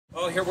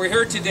Well, we're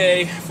here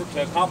today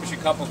to accomplish a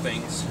couple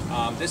things.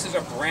 This is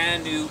a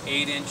brand new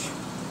 8-inch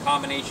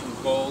combination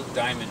gold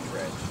diamond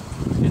dredge.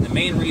 And the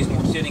main reason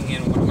we're sitting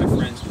in one of my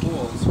friend's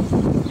pools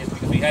is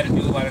because we had to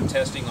do a lot of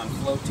testing on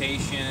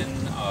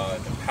flotation,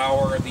 the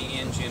power of the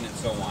engine, and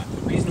so on.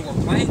 The reason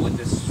we're playing with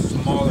this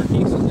smaller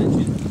diesel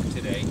engine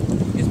today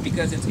is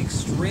because it's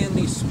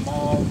extremely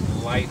small,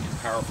 light, and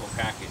powerful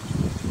package.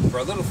 For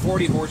a little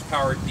 40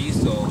 horsepower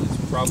diesel,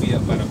 it's probably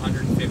about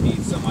 150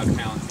 some odd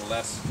pounds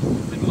less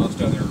than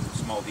most other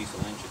small diesel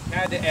engines. We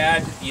had to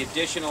add the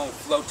additional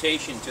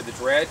flotation to the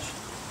dredge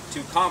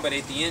to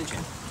accommodate the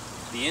engine.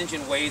 The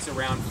engine weighs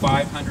around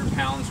 500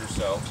 pounds or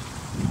so,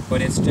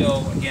 but it's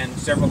still, again,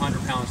 several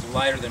hundred pounds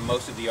lighter than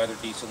most of the other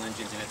diesel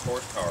engines in its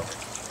horsepower range.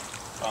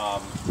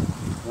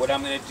 What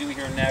I'm going to do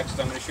here next,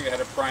 I'm going to show you how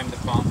to prime the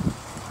pump.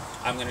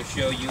 I'm going to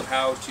show you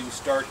how to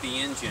start the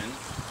engine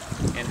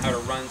and how to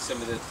run some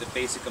of the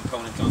basic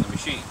components on the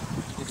machine.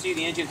 You can see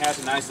the engine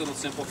has a nice little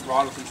simple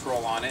throttle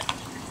control on it.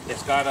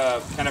 It's got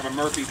a kind of a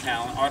Murphy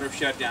panel, auto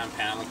shutdown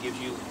panel. It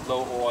gives you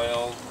low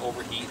oil,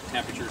 overheat,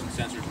 temperatures, and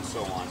sensors, and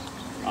so on.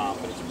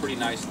 But it's a pretty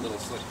nice little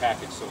slick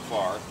package so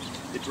far.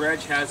 The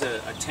dredge has a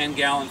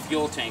 10-gallon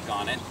fuel tank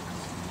on it.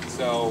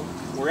 So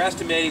we're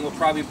estimating we'll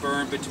probably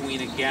burn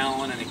between a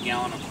gallon and a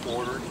gallon and a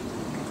quarter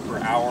per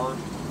hour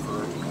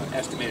for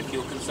estimated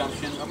fuel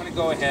consumption. I'm going to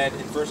go ahead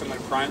and first I'm going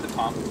to prime the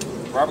pump.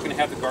 We're going to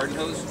have the garden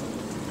hose.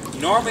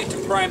 Normally to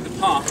prime the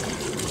pump,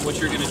 what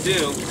you're going to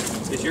do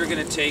is you're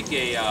going to take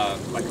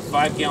like a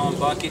 5-gallon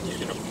bucket. You're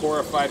going to pour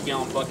a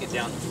 5-gallon bucket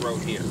down the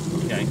throat here,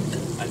 okay,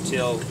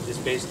 until this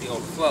basically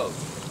overflows.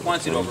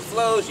 Once it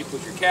overflows, you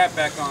put your cap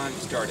back on,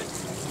 start it.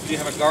 If you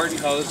have a garden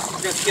hose,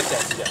 you're going to skip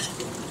that step.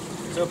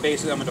 So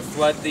basically I'm going to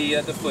flood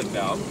the foot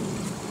valve.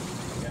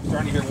 Okay, I'm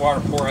starting to hear water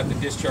pour out the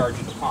discharge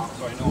of the pump,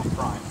 so I know I'm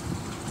primed.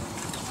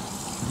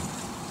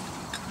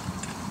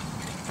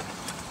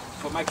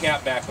 Put my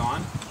cap back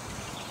on.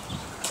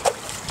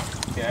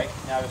 Okay,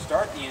 now to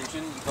start the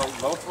engine, you go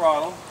low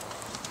throttle.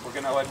 We're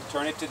going to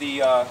turn it to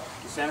the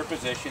center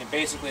position, and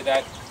basically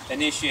that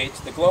initiates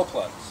the glow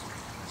plugs,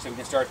 so we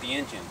can start the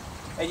engine.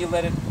 And you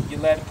let it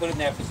put it in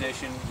that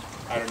position,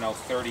 I don't know,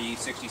 30,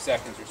 60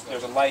 seconds or so.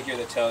 There's a light here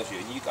that tells you.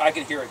 I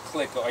can hear it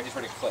click. Oh, I just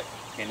heard it click.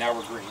 Okay, now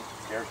we're green.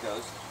 There it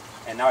goes.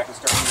 And now I can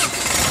start the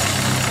engine.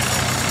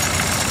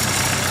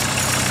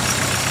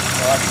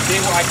 So I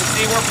can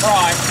see we're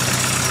primed.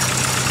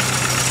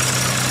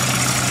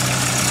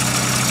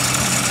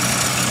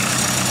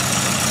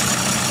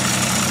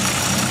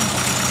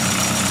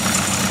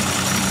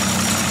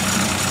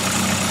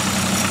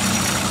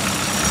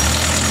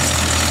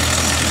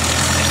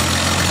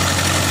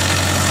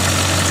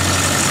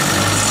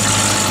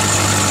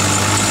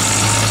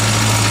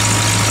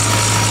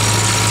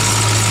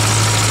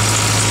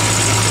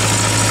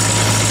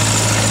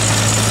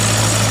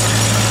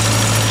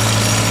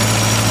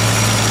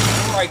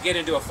 Get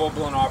into a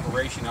full-blown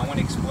operation, I want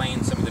to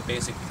explain some of the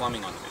basic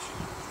plumbing on the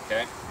machine.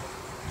 Okay.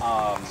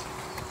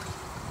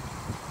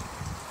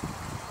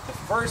 The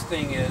first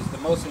thing is, the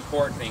most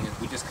important thing is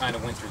we just kind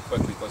of went through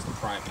quickly was the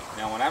priming.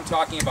 Now when I'm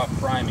talking about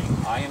priming,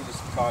 I am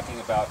just talking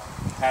about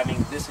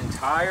having this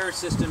entire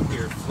system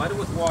here flooded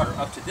with water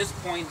up to this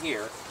point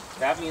here.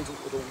 That means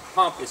the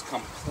pump is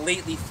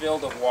completely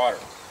filled with water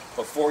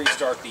before you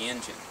start the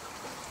engine.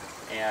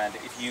 And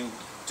if you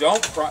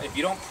don't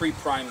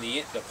pre-prime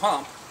the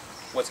pump,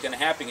 what's going to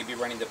happen if you're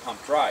running the pump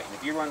dry. And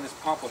if you run this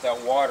pump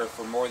without water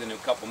for more than a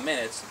couple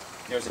minutes,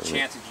 there's a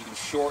chance that you can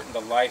shorten the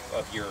life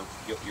of your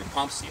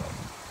pump seal.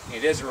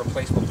 It is a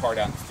replaceable part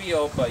out in the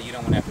field, but you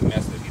don't want to have to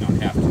mess with it if you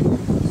don't have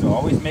to. So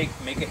always make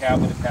a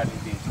habit of having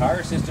the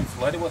entire system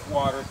flooded with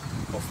water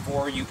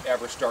before you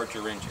ever start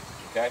your engine.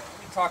 Okay? Let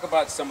me talk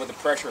about some of the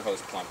pressure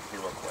hose plumbing here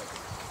real quick.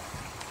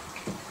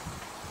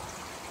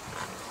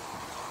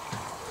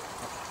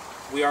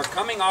 We are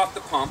coming off the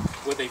pump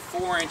with a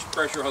 4-inch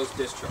pressure hose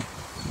discharge.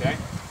 Okay.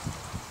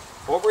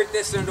 Over at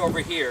this end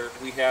over here,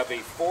 we have a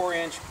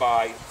 4-inch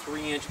by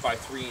 3-inch by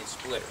 3-inch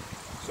splitter.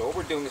 So what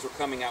we're doing is we're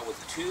coming out with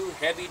 2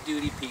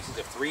 heavy-duty pieces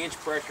of 3-inch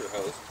pressure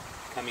hose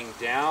coming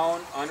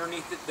down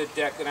underneath the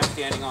deck that I'm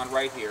standing on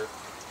right here,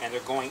 and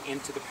they're going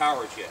into the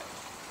power jet.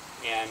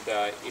 And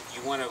if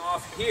you want to,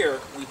 off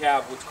here, we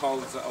have what's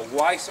called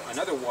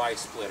another Y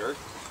splitter.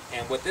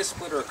 And what this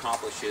splitter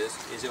accomplishes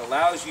is it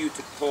allows you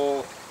to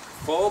pull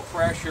full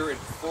pressure and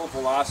full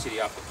velocity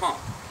off the pump.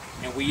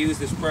 And we use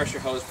this pressure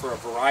hose for a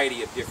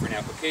variety of different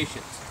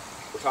applications.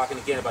 We're talking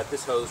again about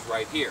this hose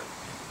right here.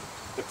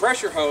 The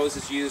pressure hose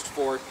is used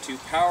to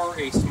power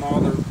a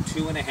smaller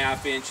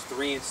 2.5-inch,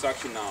 3-inch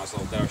suction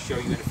nozzle that I'll show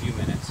you in a few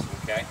minutes,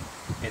 okay?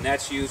 And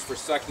that's used for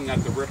sucking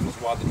up the ripples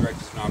while the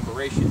dredge is in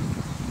operation.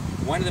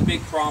 One of the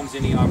big problems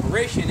in the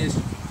operation is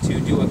to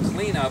do a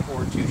cleanup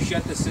or to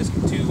shut the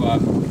system, to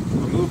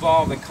remove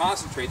all the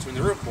concentrates from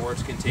the rip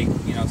boards can take,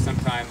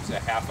 sometimes a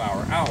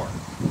half-hour.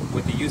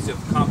 With the use of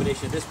a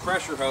combination of this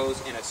pressure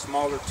hose and a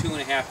smaller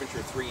 2.5-inch or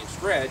 3-inch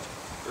dredge,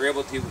 you're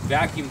able to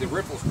vacuum the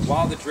ripples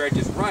while the dredge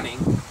is running.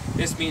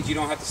 This means you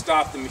don't have to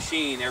stop the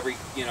machine every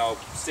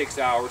 6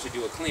 hours to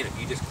do a cleanup.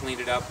 You just clean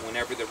it up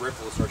whenever the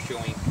ripples are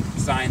showing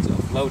signs of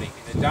floating.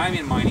 In the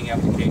diamond mining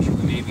application,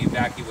 we may be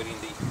evacuating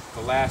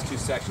the last 2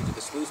 sections of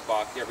the sluice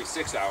box every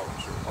 6 hours,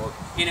 or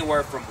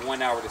anywhere from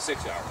 1 hour to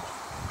 6 hours.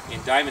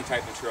 In diamond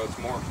type material, it's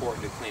more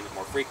important to clean it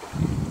more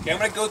frequently. Okay, I'm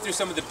going to go through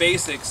some of the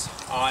basics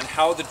on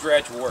how the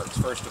dredge works,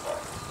 first of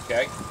all.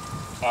 Okay,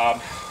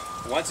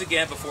 once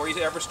again, before you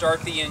ever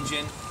start the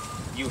engine,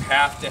 you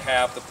have to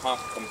have the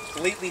pump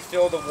completely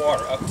fill the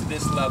water up to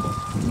this level.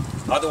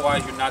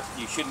 Otherwise,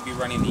 you shouldn't be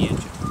running the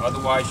engine.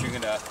 Otherwise, you're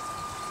going to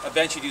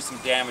eventually do some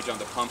damage on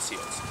the pump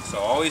seals. So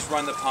always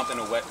run the pump in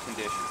a wet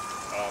condition.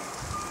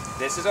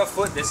 This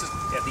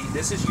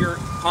is your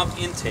pump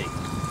intake.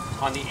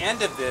 On the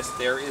end of this,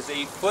 there is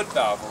a foot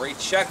valve or a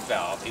check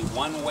valve, a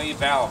one-way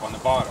valve on the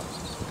bottom.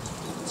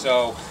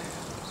 So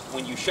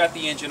when you shut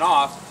the engine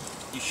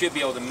off, you should be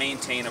able to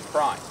maintain a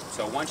prime.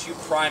 So once you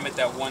prime it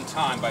that one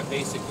time by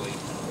basically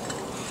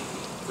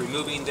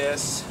removing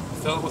this,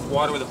 fill it with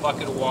water with a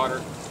bucket of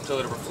water until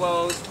it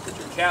overflows, put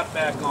your cap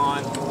back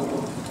on,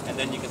 and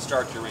then you can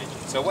start your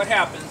engine. So what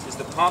happens is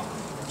the pump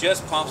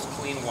just pumps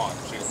clean water.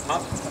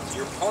 So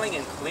you're pulling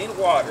in clean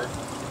water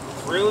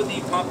through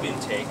the pump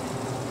intake,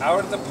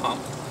 out of the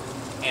pump,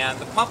 and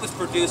the pump is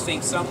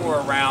producing somewhere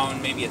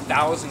around maybe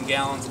 1,000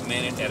 gallons a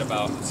minute at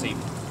about, say,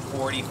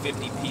 40,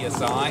 50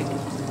 psi.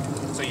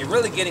 So you're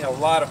really getting a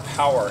lot of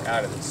power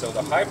out of it. So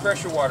the high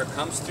pressure water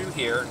comes through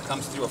here, it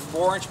comes through a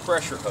 4-inch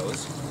pressure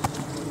hose.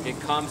 It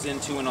comes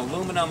into an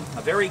aluminum,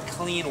 a very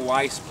clean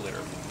Y splitter.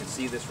 You can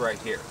see this right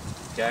here,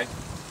 okay?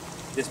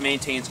 This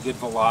maintains good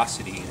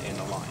velocity in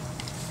the line.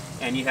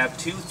 And you have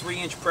 2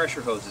 3-inch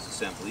pressure hoses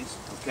assemblies,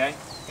 okay?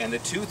 And the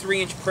 2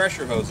 3-inch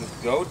pressure hoses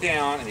go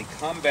down and they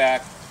come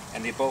back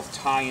and they both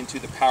tie into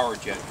the power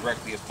jet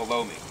directly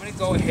below me. I'm going to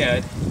go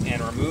ahead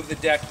and remove the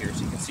deck here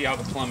so you can see how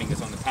the plumbing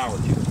is on the power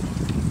jet.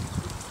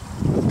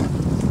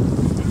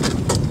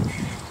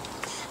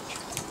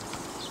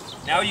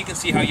 Now you can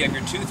see how you have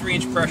your 2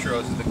 3-inch pressure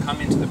hoses that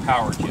come into the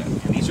power jet.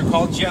 And these are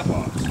called jet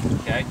logs,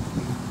 okay?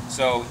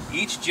 So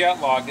each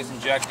jet log is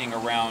injecting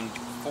around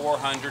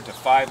 400 to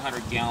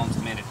 500 gallons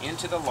a minute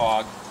into the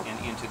log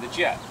and into the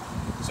jet.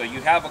 So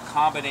you have a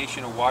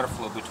combination of water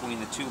flow between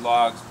the 2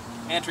 logs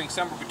entering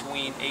somewhere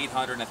between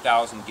 800 and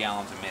 1,000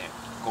 gallons a minute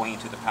going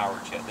into the power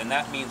jet. And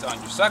that means on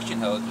your suction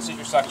hose, this is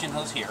your suction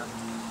hose here,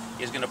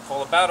 is going to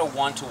pull about a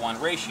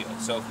 1-to-1 ratio.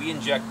 So if we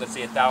inject, let's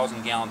say,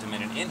 1,000 gallons a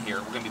minute in here,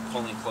 we're going to be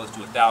pulling close to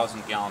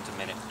 1,000 gallons a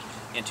minute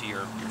into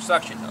your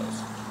suction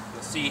hose.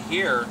 You'll see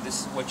here,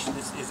 this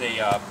is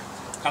a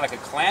kind of like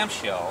a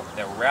clamshell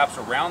that wraps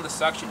around the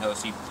suction hose.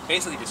 So you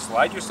basically just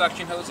slide your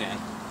suction hose in,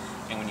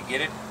 and when you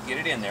get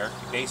it in there,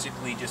 you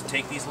basically just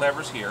take these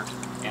levers here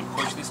and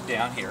push this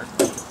down here,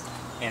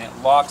 and it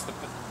locks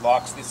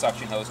the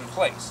suction hose in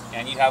place.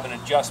 And you have an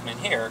adjustment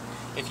here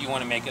if you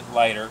want to make it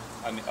lighter,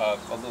 a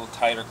little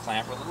tighter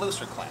clamp or a little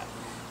looser clamp.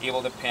 It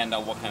will depend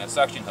on what kind of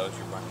suction hose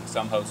you're running.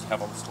 Some hoses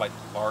have a slightly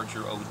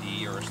larger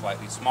OD or a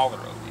slightly smaller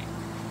OD,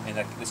 and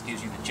this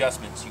gives you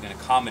adjustments. You can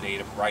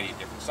accommodate a variety of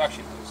different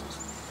suction hoses.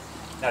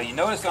 Now you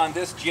notice on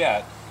this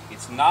jet,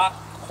 it's not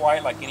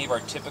quite like any of our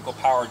typical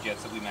power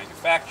jets that we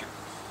manufacture.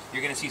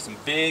 You're going to see some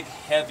big,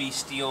 heavy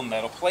steel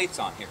metal plates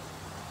on here.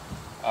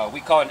 We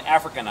call it an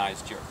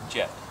Africanized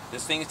jet.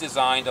 This thing is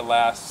designed to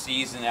last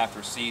season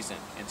after season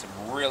in some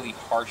really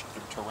harsh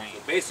terrain.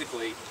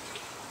 Basically,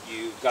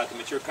 you've got the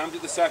material come to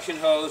the suction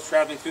hose,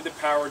 traveling through the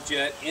power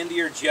jet, into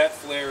your jet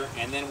flare,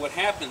 and then what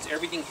happens,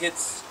 everything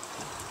hits,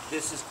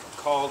 this is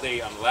called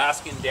an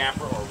Alaskan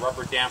damper or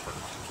rubber damper,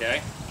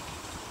 okay?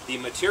 The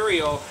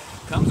material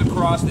comes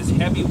across this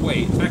heavy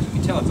weight. In fact, you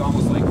can tell it's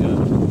almost like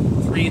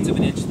 3/8 of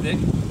an inch thick.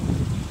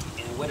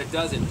 And what it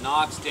does, it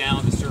knocks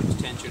down the surface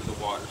tension of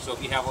the water. So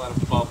if you have a lot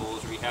of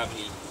bubbles or you have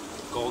any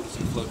gold that's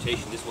in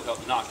flotation, this will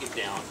help knock it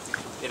down.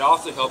 It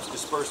also helps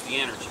disperse the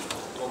energy.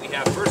 What we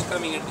have first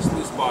coming into the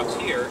sluice box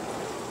here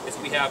is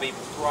we have a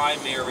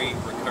primary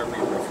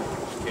recovery riffle.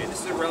 Okay,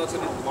 this is a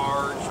relatively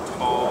large,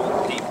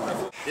 tall, deep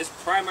riffle. This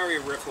primary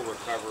riffle will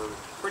recover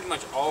pretty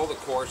much all the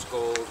coarse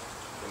gold,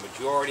 the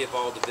majority of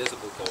all the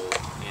visible gold,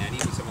 and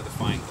even some of the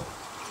fine gold.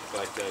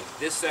 But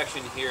this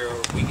section here,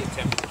 we get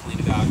tempted to clean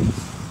it out,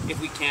 if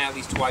we can, at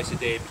least twice a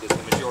day, because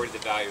the majority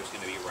of the value is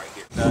going to be right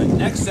here. The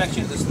next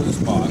section of the sluice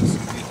box,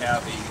 we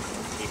have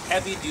a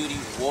heavy-duty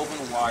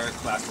woven wire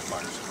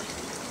classifier screen,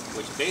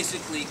 which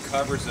basically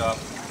covers up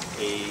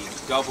a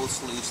double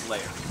sluice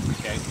layer.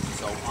 Okay,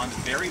 so on the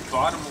very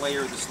bottom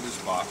layer of the sluice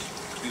box,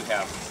 you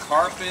have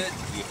carpet,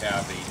 you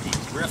have a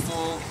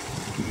riffle,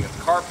 you have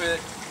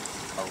carpet,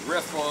 a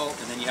riffle,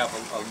 and then you have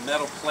a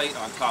metal plate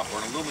on top, or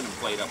an aluminum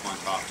plate up on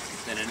top.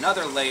 Then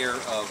another layer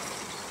of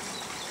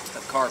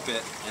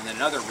carpet, and then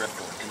another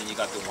riffle, and then you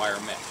got the wire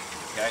mesh.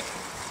 Okay,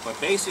 but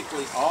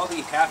basically all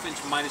the 1/2 inch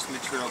minus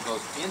material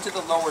goes into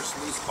the lower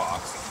sluice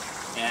box,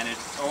 and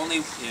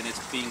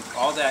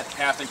all that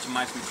 1/2 inch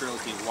minus material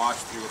is being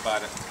washed through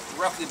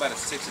roughly about a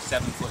 6 to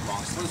 7 foot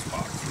long sluice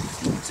box.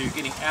 So you're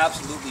getting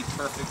absolutely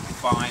perfect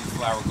fine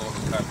flour gold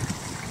recovery.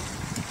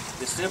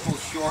 The simple,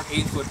 short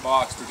 8-foot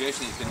box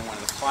traditionally has been one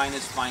of the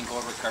finest fine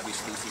gold recovery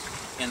sluices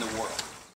in the world.